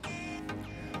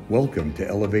Welcome to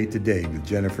Elevate the Day with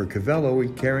Jennifer Cavello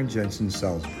and Karen Jensen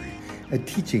Salisbury, a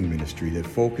teaching ministry that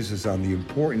focuses on the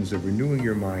importance of renewing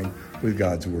your mind with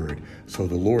God's Word so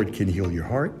the Lord can heal your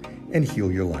heart and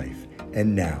heal your life.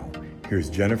 And now, here's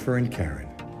Jennifer and Karen.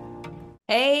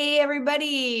 Hey,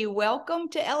 everybody. Welcome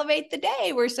to Elevate the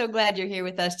Day. We're so glad you're here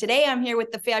with us today. I'm here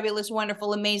with the fabulous,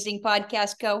 wonderful, amazing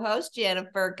podcast co-host,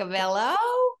 Jennifer Cavello.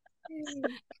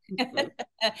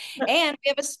 And we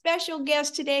have a special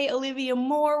guest today, Olivia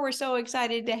Moore. We're so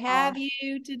excited to have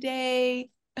you today.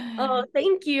 Oh,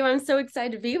 thank you. I'm so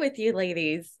excited to be with you,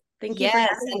 ladies. Thank you for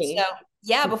having me.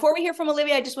 So, before we hear from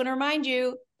Olivia, I just want to remind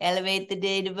you, Elevate the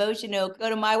Day devotional. Go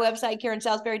to my website,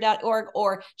 karensalisbury.org,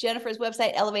 or Jennifer's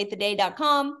website,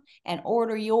 elevatetheday.com, and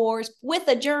order yours with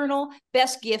a journal.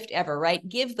 Best gift ever, right?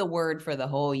 Give the word for the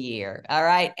whole year. All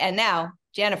right. And now,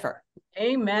 Jennifer.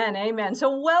 Amen. Amen.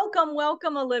 So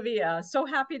welcome, Olivia. So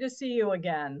happy to see you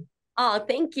again. Oh,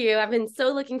 thank you. I've been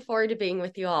so looking forward to being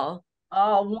with you all.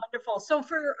 Oh, wonderful. So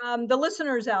for the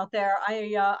listeners out there,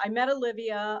 I met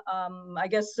Olivia, I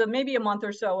guess maybe a month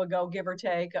or so ago, give or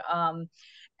take.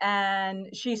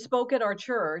 And she spoke at our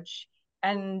church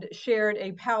and shared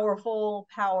a powerful,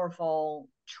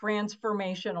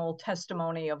 transformational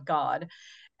testimony of God.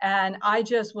 And I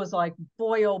just was like,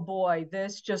 boy, oh boy,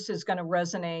 this just is going to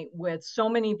resonate with so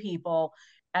many people.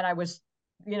 And I was,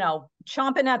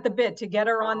 chomping at the bit to get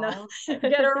her on the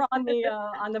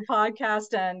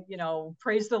podcast, and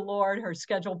praise the Lord, her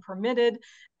schedule permitted,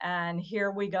 and here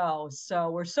we go.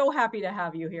 So we're so happy to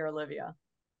have you here, Olivia.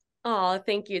 Oh,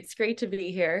 thank you. It's great to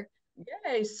be here.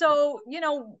 Yay. So,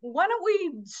 why don't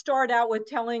we start out with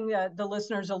telling the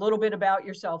listeners a little bit about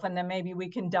yourself, and then maybe we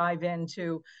can dive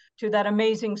into that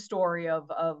amazing story of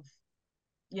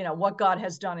what God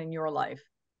has done in your life.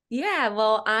 Yeah,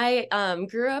 well, I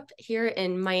grew up here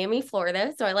in Miami,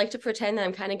 Florida, so I like to pretend that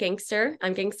I'm kind of gangster.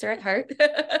 I'm gangster at heart.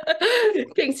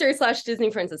 Gangster /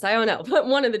 Disney princess. I don't know, but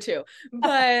one of the two.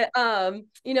 But,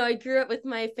 I grew up with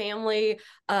my family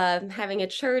having a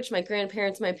church, my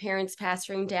grandparents, my parents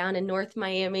pastoring down in North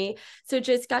Miami. So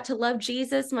just got to love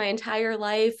Jesus my entire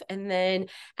life. And then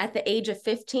at the age of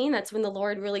 15, that's when the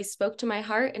Lord really spoke to my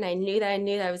heart. And I knew that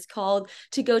I was called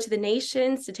to go to the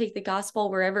nations, to take the gospel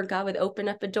wherever God would open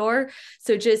up a door.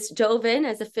 So just dove in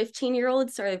as a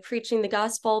 15-year-old, started preaching the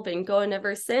gospel, been going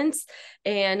ever since,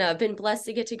 and been blessed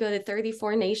to get to go to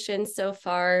 34 nations so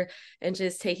far, and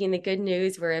just taking the good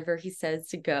news wherever he says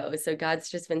to go. So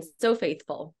God's just been so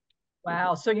faithful.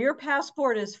 Wow. So your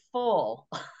passport is full.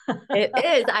 It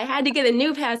is. I had to get a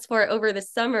new passport over the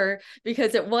summer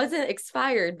because it wasn't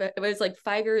expired, but it was like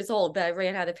 5 years old that I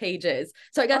ran out of pages.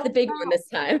 So I got the big one this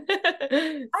time.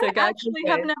 I actually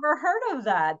have never heard of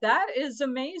that. That is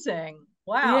amazing.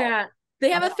 Wow. Yeah. They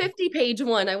have a 50-page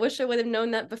one. I wish I would have known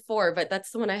that before, but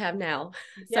that's the one I have now.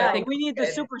 So yeah, I think we need the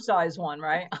supersize one,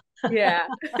 right? Yeah.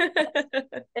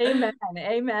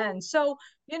 Amen. So,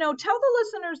 tell the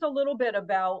listeners a little bit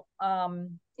about,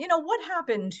 what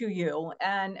happened to you,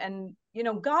 and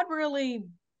God really,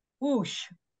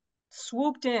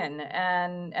 swooped in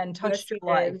and touched your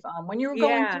life when you were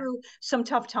going through some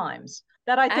tough times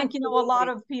that I think, a lot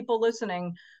of people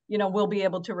listening, will be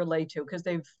able to relate to, because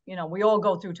they've, we all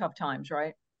go through tough times,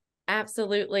 right?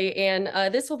 Absolutely. And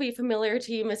this will be familiar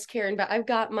to you, Miss Karen, but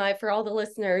for all the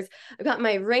listeners, I've got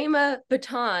my Rhema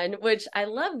baton, which I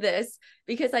love this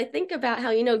because I think about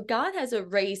how, God has a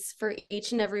race for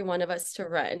each and every one of us to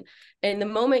run. And the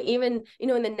moment, even,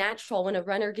 in the natural, when a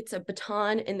runner gets a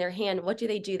baton in their hand, what do?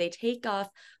 They take off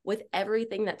with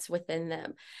everything that's within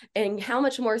them. And how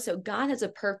much more so God has a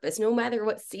purpose, no matter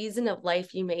what season of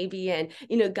life you may be in.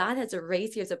 God has a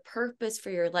race. He has a purpose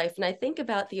for your life. And I think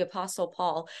about the Apostle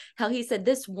Paul, how he said,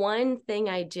 this one thing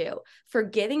I do,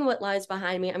 forgetting what lies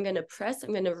behind me, I'm going to press, I'm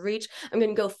going to reach, I'm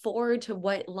going to go forward to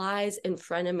what lies in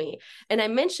front of me. And I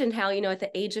mentioned how, at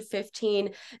the age of 15,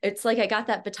 it's like I got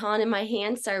that baton in my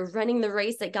hand, started running the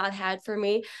race that God had for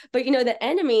me. But, the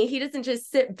enemy, he doesn't just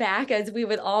sit back, as we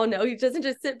would all know. He doesn't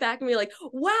just sit back and be like,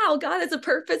 wow, God has a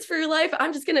purpose for your life.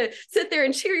 I'm just going to sit there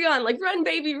and cheer you on, like, run,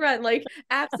 baby, run. Like,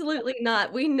 absolutely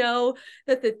not. We know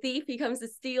that the thief, he comes to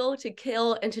steal, to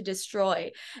kill, and to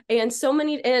destroy. And so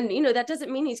many, that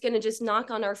doesn't mean he's going to just knock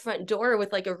on our front door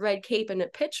with like a red cape and a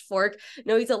pitchfork.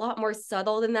 No, he's a lot more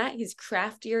subtle than that. He's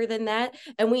craftier than that. that.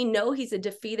 And we know he's a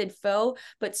defeated foe,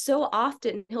 but so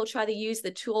often he'll try to use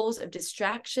the tools of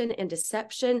distraction and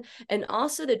deception, and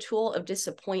also the tool of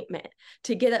disappointment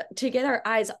to get our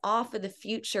eyes off of the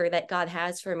future that God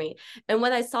has for me. And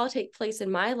what I saw take place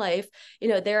in my life,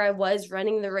 there I was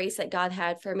running the race that God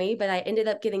had for me, but I ended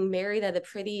up getting married at a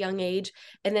pretty young age,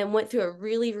 and then went through a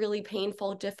really, really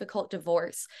painful, difficult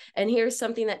divorce. And here's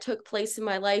something that took place in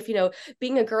my life,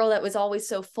 being a girl that was always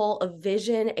so full of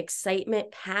vision,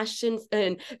 excitement, passion,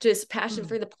 and just passion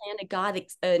for the plan of God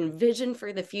and vision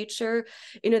for the future.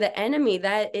 The enemy,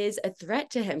 that is a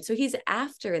threat to him. So he's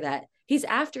after that. He's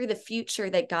after the future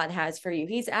that God has for you.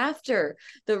 He's after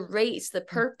the race, the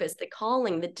purpose, the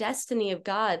calling, the destiny of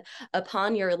God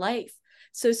upon your life.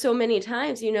 So many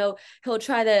times, he'll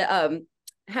try to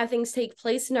have things take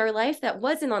place in our life that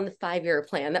wasn't on the 5-year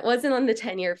plan, that wasn't on the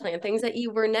 10-year plan, things that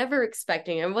you were never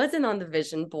expecting and wasn't on the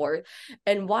vision board.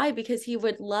 And why? Because he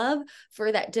would love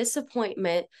for that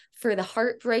disappointment, for the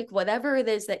heartbreak, whatever it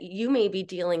is that you may be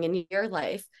dealing in your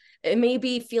life. It may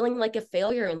be feeling like a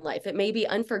failure in life. It may be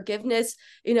unforgiveness.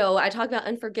 I talk about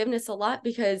unforgiveness a lot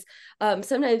because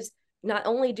sometimes not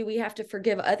only do we have to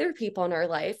forgive other people in our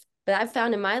life, but I've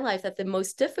found in my life that the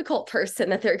most difficult person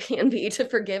that there can be to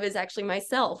forgive is actually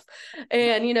myself.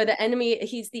 And, the enemy,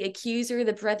 he's the accuser of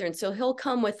the brethren. So he'll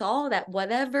come with all that,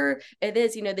 whatever it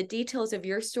is, the details of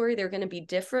your story, they're going to be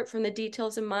different from the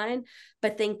details of mine.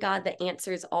 But thank God the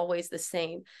answer is always the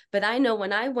same. But I know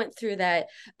when I went through that,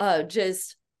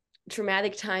 just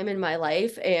traumatic time in my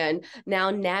life, and now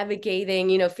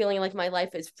navigating, feeling like my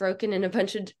life is broken in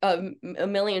a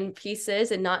million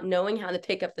pieces, and not knowing how to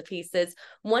pick up the pieces,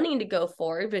 wanting to go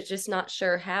forward, but just not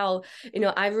sure how.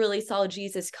 I really saw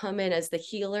Jesus come in as the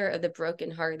healer of the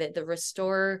brokenhearted, the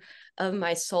restorer of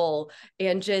my soul.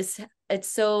 And just, it's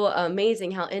so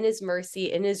amazing how in his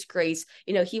mercy, in his grace,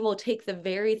 he will take the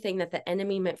very thing that the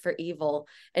enemy meant for evil.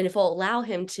 And if we'll allow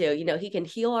him to, he can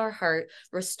heal our heart,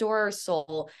 restore our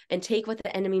soul, and take what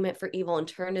the enemy meant for evil and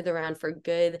turn it around for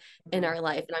good in our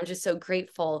life. And I'm just so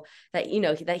grateful that,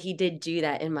 that he did do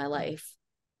that in my life.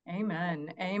 Amen.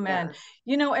 Amen.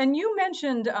 Yeah. And you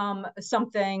mentioned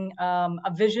something,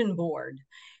 a vision board.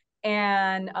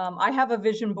 And I have a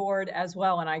vision board as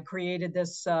well, and I created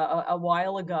this a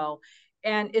while ago.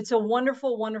 And it's a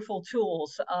wonderful, wonderful tool,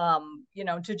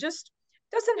 to just,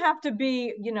 doesn't have to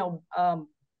be,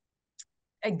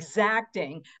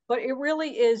 exacting, but it really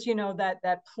is,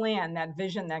 that plan, that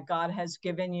vision that God has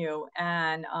given you.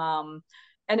 And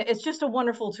it's just a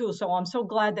wonderful tool. So I'm so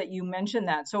glad that you mentioned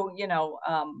that. So,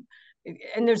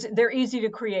 and they're easy to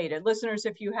create. And listeners,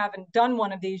 if you haven't done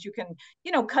one of these, you can,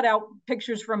 cut out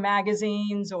pictures from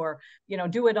magazines or,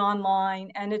 do it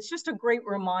online. And it's just a great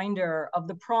reminder of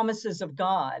the promises of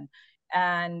God.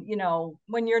 And,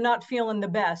 when you're not feeling the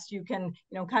best, you can,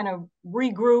 kind of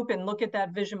regroup and look at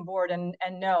that vision board and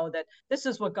know that this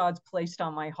is what God's placed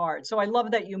on my heart. So I love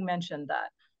that you mentioned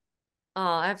that.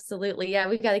 Oh, absolutely. Yeah,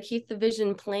 we got to keep the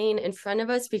vision plain in front of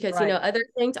us because, Right. Other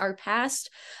things, our past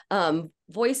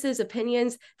voices,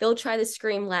 opinions, they'll try to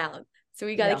scream loud. So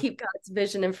we got to keep God's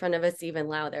vision in front of us even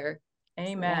louder.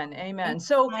 Amen. Yeah. Amen.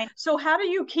 So how do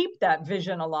you keep that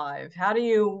vision alive? How do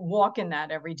you walk in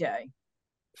that every day?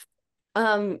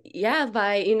 By,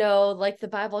 like the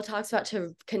Bible talks about,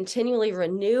 to continually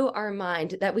renew our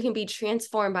mind, that we can be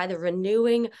transformed by the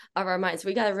renewing of our minds. So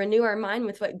we got to renew our mind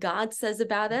with what God says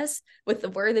about us, with the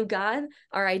word of God,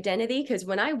 our identity. Because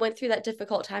when I went through that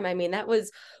difficult time, that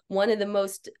was one of the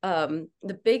most,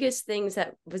 the biggest things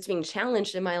that was being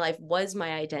challenged in my life was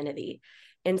my identity.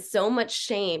 And so much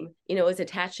shame, is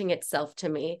attaching itself to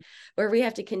me, where we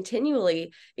have to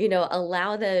continually,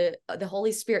 allow the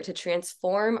Holy Spirit to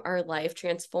transform our life,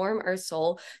 transform our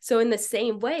soul. So in the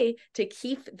same way, to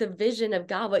keep the vision of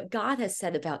God, what God has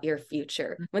said about your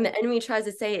future. When the enemy tries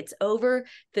to say it's over,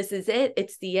 this is it,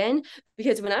 it's the end.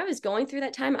 Because when I was going through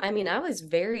that time, I was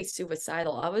very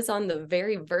suicidal. I was on the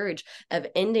very verge of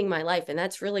ending my life. And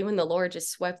that's really when the Lord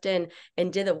just swept in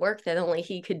and did a work that only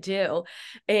he could do.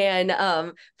 And,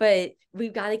 but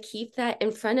we've got to keep that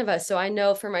in front of us. So I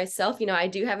know for myself, I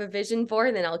do have a vision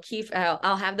board, and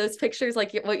I'll have those pictures,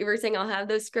 like what you were saying, I'll have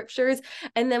those scriptures.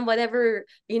 And then whatever,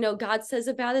 God says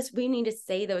about us, we need to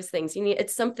say those things.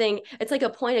 It's like a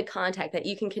point of contact that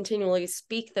you can continually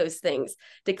speak those things,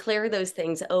 declare those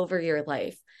things over your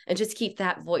life, and just keep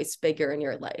that voice bigger in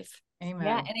your life. Amen.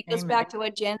 Yeah. And it goes back to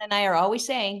what Jen and I are always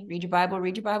saying: read your Bible,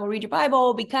 read your Bible, read your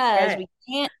Bible, because we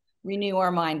can't renew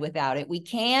our mind without it. We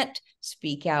can't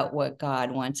speak out what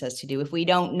God wants us to do if we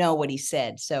don't know what he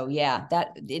said. So yeah,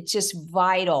 that it's just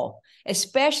vital.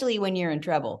 especially when you're in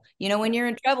trouble. When you're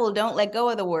in trouble, don't let go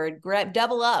of the word. Grab,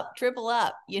 double up, triple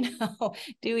up,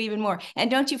 do even more. And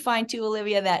don't you find too,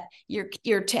 Olivia, that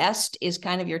your test is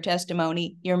kind of your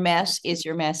testimony, your mess is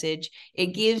your message. It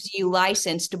gives you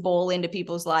license to bowl into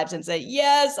people's lives and say,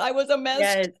 yes, I was a mess,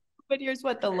 Yes. but here's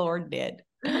what the Lord did.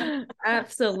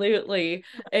 Absolutely.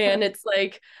 And it's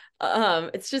like,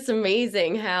 it's just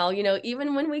amazing how,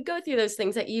 even when we go through those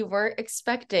things that you weren't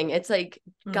expecting, it's like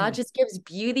God just gives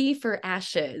beauty for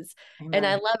ashes. Amen. And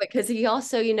I love it because he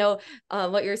also,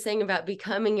 what you're saying about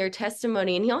becoming your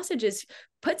testimony, and he also just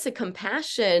puts a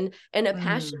compassion and a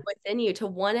passion within you to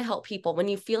want to help people when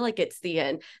you feel like it's the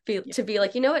end, to be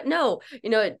like, no,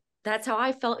 that's how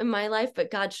I felt in my life,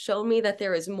 but God showed me that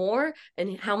there is more,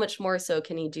 and how much more so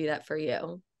can he do that for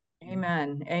you?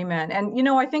 Amen. Amen. And,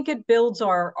 I think it builds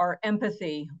our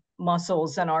empathy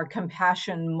muscles and our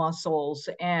compassion muscles.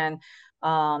 And,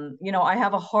 I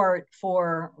have a heart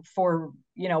for,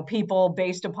 people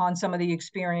based upon some of the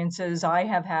experiences I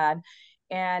have had.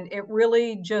 And it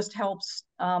really just helps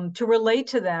to relate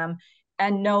to them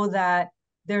and know that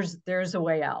there's a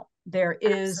way out. There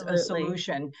is Absolutely. a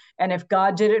solution. And if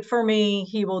God did it for me,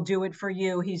 he will do it for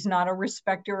you. He's not a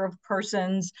respecter of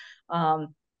persons.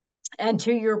 And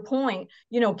to your point,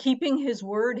 keeping his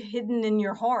word hidden in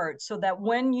your heart so that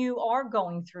when you are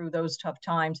going through those tough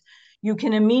times, you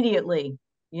can immediately,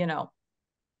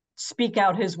 speak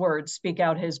out his words, speak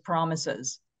out his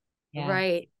promises. Yeah.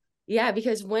 Right. Yeah,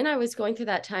 because when I was going through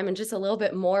that time, and just a little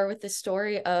bit more with the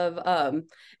story of,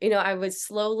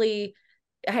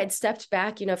 I had stepped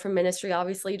back, from ministry,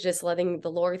 obviously just letting the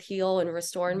Lord heal and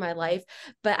restore in my life.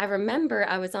 But I remember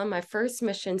I was on my first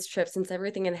missions trip since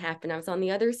everything had happened. I was on the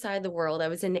other side of the world. I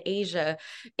was in Asia,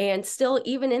 and still,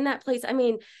 even in that place,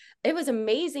 it was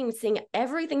amazing seeing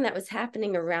everything that was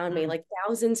happening around me, like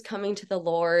thousands coming to the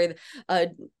Lord,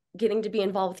 getting to be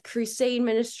involved with crusade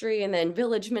ministry and then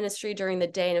village ministry during the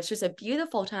day. And it was just a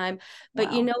beautiful time. But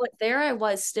Wow. you know what? There I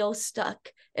was, still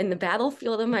stuck in the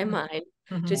battlefield of my mind,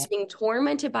 just being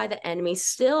tormented by the enemy,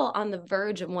 still on the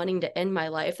verge of wanting to end my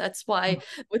life. That's why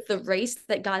with the race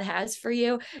that God has for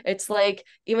you, it's like,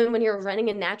 even when you're running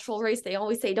a natural race, they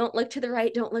always say, don't look to the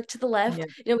right, don't look to the left.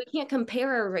 Yeah. We can't compare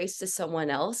our race to someone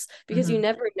else because you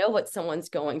never know what someone's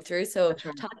going through. So That's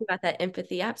right. talking about that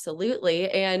empathy, absolutely.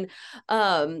 And,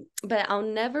 but I'll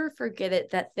never forget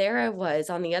it, that there I was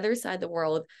on the other side of the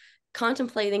world,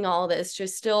 contemplating all this,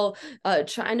 just still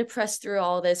trying to press through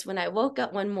all this, when I woke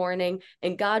up one morning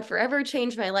and God forever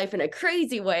changed my life in a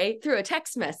crazy way through a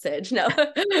text message. No,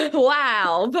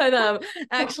 wow. But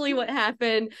actually what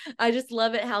happened, I just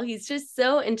love it how he's just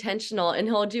so intentional, and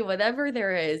he'll do whatever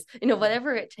there is,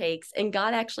 whatever it takes. And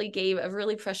God actually gave a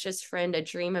really precious friend a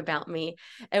dream about me.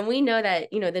 And we know that,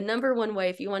 the number one way,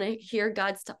 if you want to hear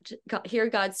God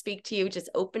speak to you, just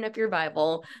open up your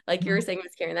Bible, like you were saying,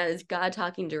 Miss Karen, that is God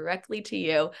talking directly to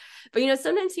you. But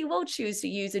sometimes he will choose to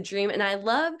use a dream, and I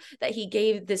love that he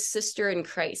gave this sister in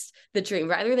Christ the dream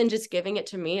rather than just giving it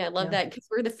to me. I love that, because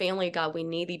we're the family of God, we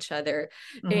need each other.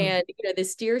 And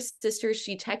this dear sister,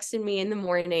 she texted me in the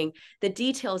morning the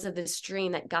details of this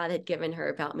dream that God had given her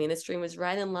about me, and this dream was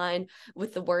right in line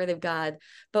with the word of God.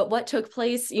 But what took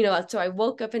place, so I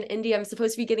woke up in India, I'm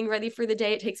supposed to be getting ready for the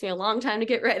day, it takes me a long time to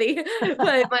get ready, but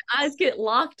my eyes get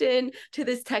locked in to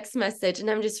this text message, and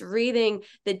I'm just reading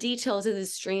the details of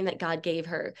this dream that God gave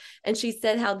her. And she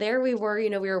said how there we were, we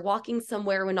were walking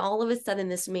somewhere when all of a sudden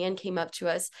this man came up to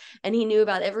us, and he knew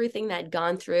about everything that I'd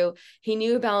gone through. He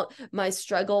knew about my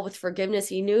struggle with forgiveness.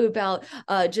 He knew about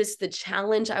just the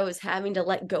challenge I was having to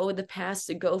let go of the past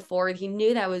to go forward. He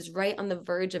knew that I was right on the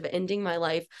verge of ending my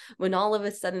life, when all of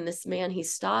a sudden this man, he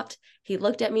stopped, he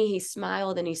looked at me, he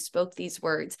smiled, and he spoke these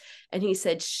words. And he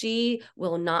said, "She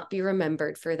will not be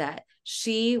remembered for that.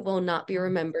 She will not be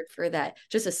remembered for that."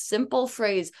 Just a simple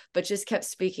phrase, but just kept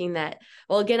speaking that.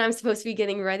 Well, again, I'm supposed to be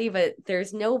getting ready, but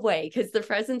there's no way, because the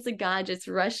presence of God just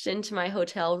rushed into my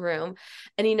hotel room.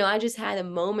 And, I just had a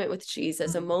moment with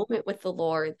Jesus, a moment with the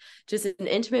Lord, just an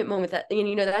intimate moment that,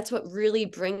 that's what really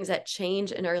brings that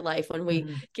change in our life, when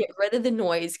we get rid of the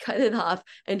noise, cut it off,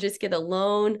 and just get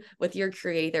alone with your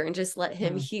Creator and just let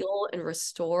him heal and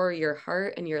restore your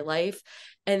heart and your life.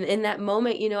 And in that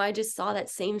moment, I just saw that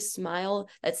same smile,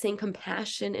 that same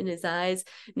compassion in his eyes,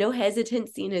 no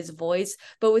hesitancy in his voice,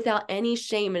 but without any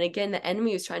shame. And again, the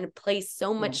enemy was trying to place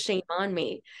so much shame on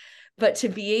me. but to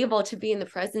be able to be in the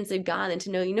presence of God and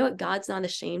to know, you know what, God's not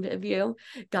ashamed of you.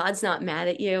 God's not mad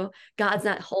at you. God's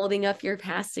not holding up your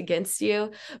past against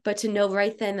you, but to know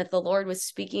right then that the Lord was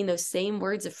speaking those same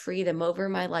words of freedom over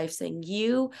my life, saying,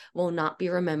 you will not be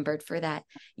remembered for that.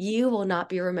 You will not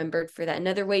be remembered for that.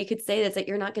 Another way you could say that is that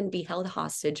you're not going to be held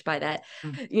hostage by that.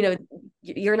 You know,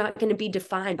 you're not going to be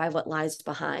defined by what lies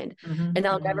behind. And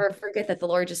I'll never forget that the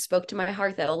Lord just spoke to my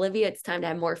heart that, Olivia, it's time to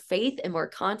have more faith and more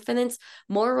confidence,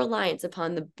 more reliance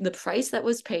upon the price that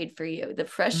was paid for you, the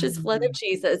precious blood of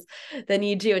Jesus, than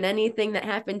you do in anything that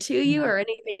happened to you or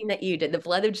anything that you did. The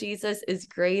blood of Jesus is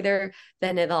greater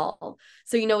than it all.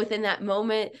 So, you know, within that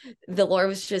moment, the Lord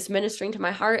was just ministering to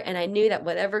my heart. And I knew that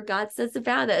whatever God says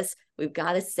about us, we've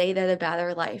got to say that about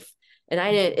our life. And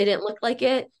it didn't look like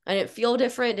it. I didn't feel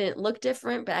different. It didn't look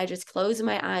different, but I just closed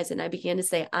my eyes and I began to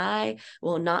say, I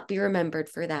will not be remembered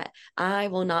for that. I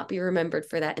will not be remembered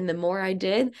for that. And the more I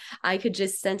did, I could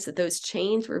just sense that those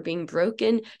chains were being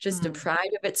broken, just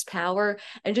deprived of its power,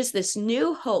 and just this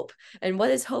new hope. And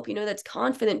what is hope? You know, that's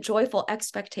confident, joyful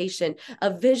expectation, a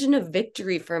vision of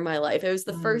victory for my life. It was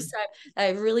the first time I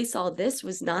really saw this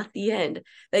was not the end,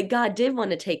 that God did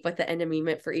want to take what the enemy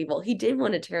meant for evil. He did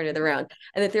want to turn it around,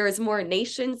 and that there was more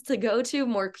nations to go to,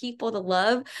 more people to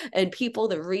love and people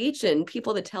to reach and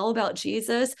people to tell about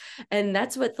Jesus. And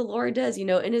that's what the Lord does, you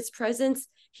know, in his presence.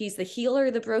 He's the healer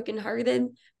of the brokenhearted,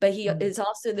 but he is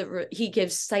also he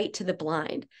gives sight to the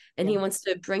blind, and he wants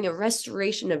to bring a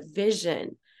restoration of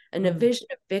vision and a vision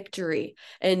of victory.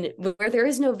 And where there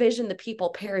is no vision, the people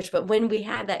perish. But when we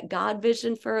have that God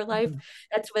vision for our life,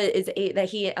 that's what is that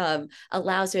he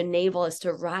allows to enable us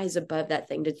to rise above that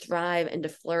thing, to thrive and to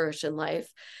flourish in life.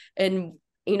 And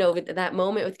you know, with that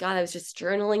moment with God, I was just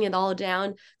journaling it all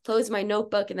down, closed my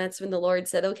notebook, and that's when the Lord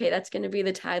said, okay, that's going to be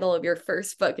the title of your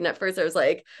first book. And at first I was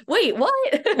like, wait, what?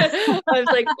 I was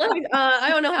like, I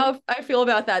don't know how I feel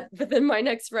about that. But then my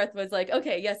next breath was like,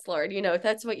 okay, yes, Lord, you know, if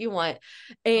that's what you want.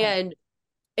 And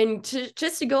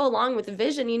just to go along with the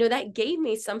vision, you know, that gave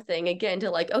me something again to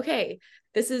like, okay,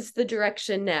 this is the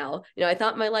direction now. You know, I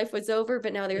thought my life was over,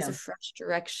 but now there's a fresh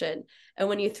direction. And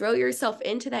when you throw yourself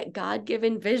into that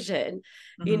God-given vision,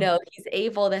 you know, he's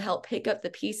able to help pick up the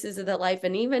pieces of the life.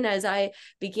 And even as I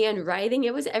began writing,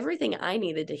 it was everything I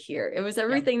needed to hear. It was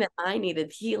everything that I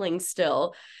needed, healing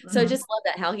still. So I just love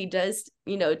that, how he does,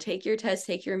 you know, take your test,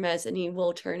 take your mess, and he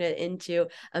will turn it into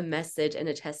a message and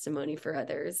a testimony for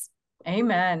others.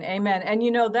 Amen. Amen. And,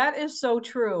 you know, that is so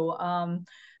true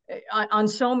on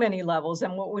so many levels.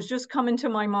 And what was just coming to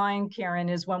my mind, Karen,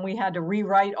 is when we had to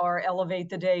rewrite our Elevate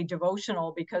the Day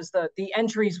devotional because the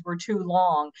entries were too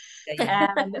long.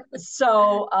 And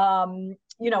so,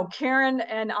 you know, Karen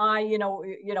and I, you know,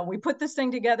 we put this thing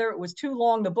together. It was too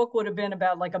long. The book would have been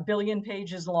about like 1 billion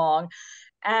pages long.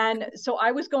 And so I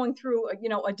was going through, you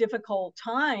know, a difficult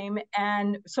time.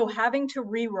 And so having to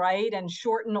rewrite and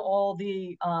shorten all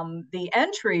the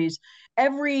entries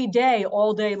every day,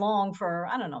 all day long for,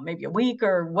 I don't know, maybe a week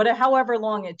or whatever, however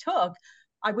long it took,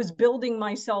 I was building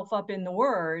myself up in the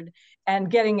word and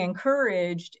getting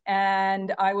encouraged.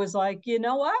 And I was like, you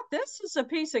know what, this is a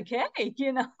piece of cake.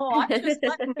 You know, I'm just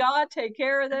letting God take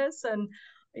care of this. And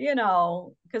you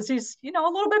know, because he's, you know,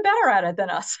 a little bit better at it than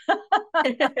us.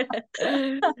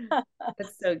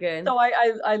 That's so good. So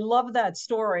I love that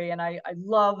story, and I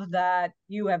love that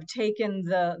you have taken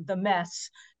the mess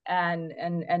and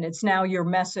it's now your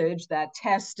message. That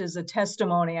test is a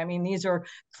testimony. I mean, these are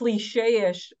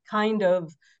cliche-ish kind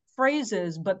of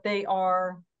phrases, but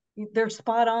they're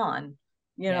spot on.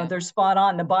 You know, they're spot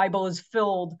on. The Bible is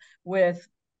filled with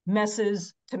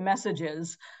messes to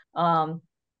messages.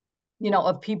 You know,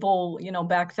 of people, you know,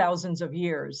 back thousands of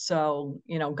years. So,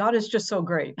 you know, God is just so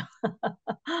great.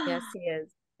 Yes, he is.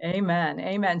 Amen.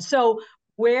 Amen. So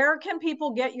where can people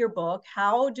get your book?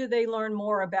 How do they learn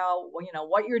more about, you know,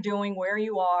 what you're doing, where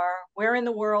you are, where in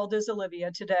the world is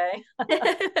Olivia today?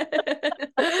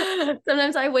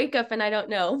 Sometimes I wake up and I don't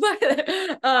know, but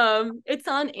it's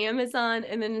on Amazon,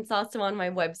 and then it's also on my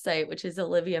website, which is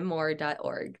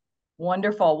oliviamoore.org.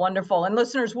 Wonderful, wonderful. And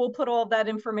listeners, we'll put all that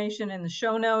information in the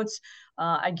show notes.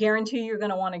 I guarantee you're going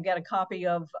to want to get a copy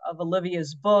of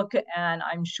Olivia's book, and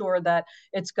I'm sure that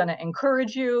it's going to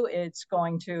encourage you. It's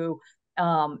going to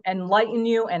enlighten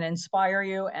you and inspire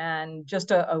you, and just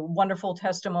a wonderful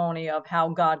testimony of how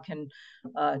God can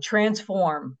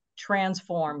transform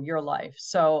your life.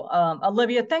 So,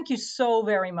 Olivia, thank you so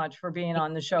very much for being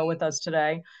on the show with us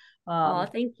today.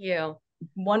 Thank you.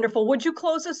 Wonderful. Would you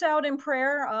close us out in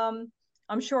prayer?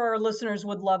 I'm sure our listeners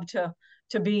would love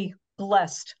to be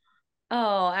blessed.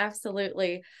 Oh,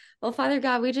 absolutely. Well, Father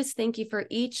God, we just thank you for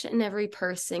each and every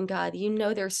person, God. You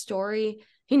know their story.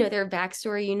 You know their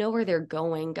backstory. You know where they're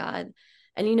going, God.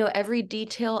 And you know every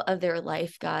detail of their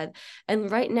life, God. And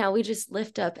right now, we just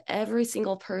lift up every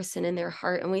single person in their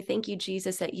heart. And we thank you,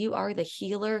 Jesus, that you are the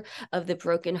healer of the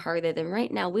brokenhearted. And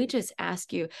right now, we just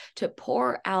ask you to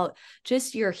pour out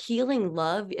just your healing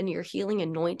love and your healing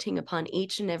anointing upon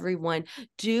each and every one.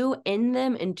 Do in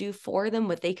them and do for them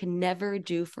what they can never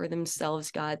do for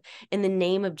themselves, God, in the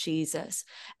name of Jesus.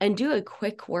 And do a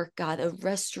quick work, God, of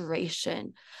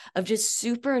restoration, of just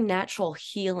supernatural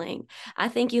healing. I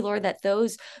thank you, Lord, that those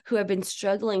who have been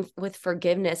struggling with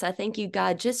forgiveness, I thank you,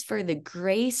 God, just for the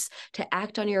grace to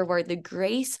act on your word, the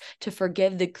grace to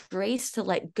forgive, the grace to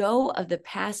let go of the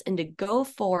past and to go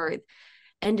forward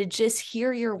and to just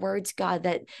hear your words, God,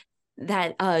 that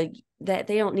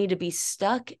they don't need to be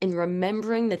stuck in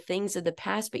remembering the things of the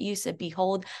past, but you said,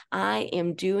 behold, I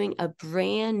am doing a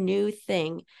brand new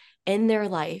thing in their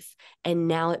life, and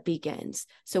now it begins.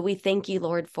 So we thank you,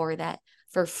 Lord, for that,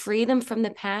 for freedom from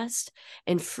the past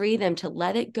and free them to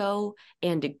let it go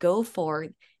and to go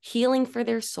forward, healing for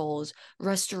their souls,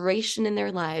 restoration in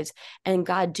their lives, and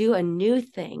God, do a new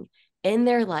thing in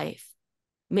their life.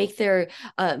 Make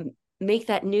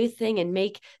that new thing and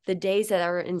make the days that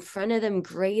are in front of them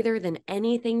greater than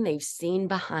anything they've seen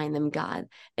behind them, God.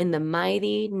 In the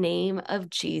mighty name of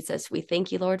Jesus, we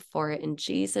thank you, Lord, for it. In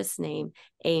Jesus' name,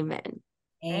 amen.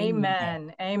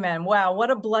 Amen. Amen. Wow.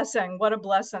 What a blessing. What a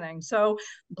blessing. So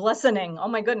blessing. Oh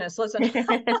my goodness. Listen,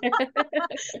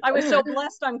 I was so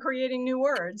blessed on creating new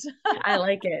words. I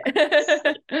like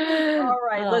it. All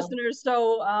right, listeners.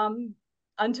 So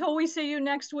until we see you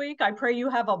next week, I pray you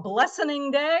have a blessing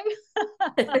day.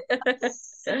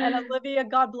 And Olivia,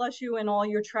 God bless you in all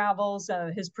your travels,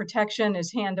 his protection,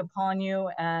 his hand upon you.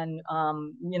 And,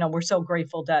 we're so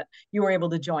grateful that you were able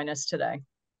to join us today.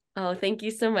 Oh, thank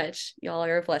you so much. Y'all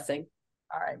are a blessing.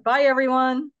 All right. Bye,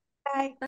 everyone. Bye.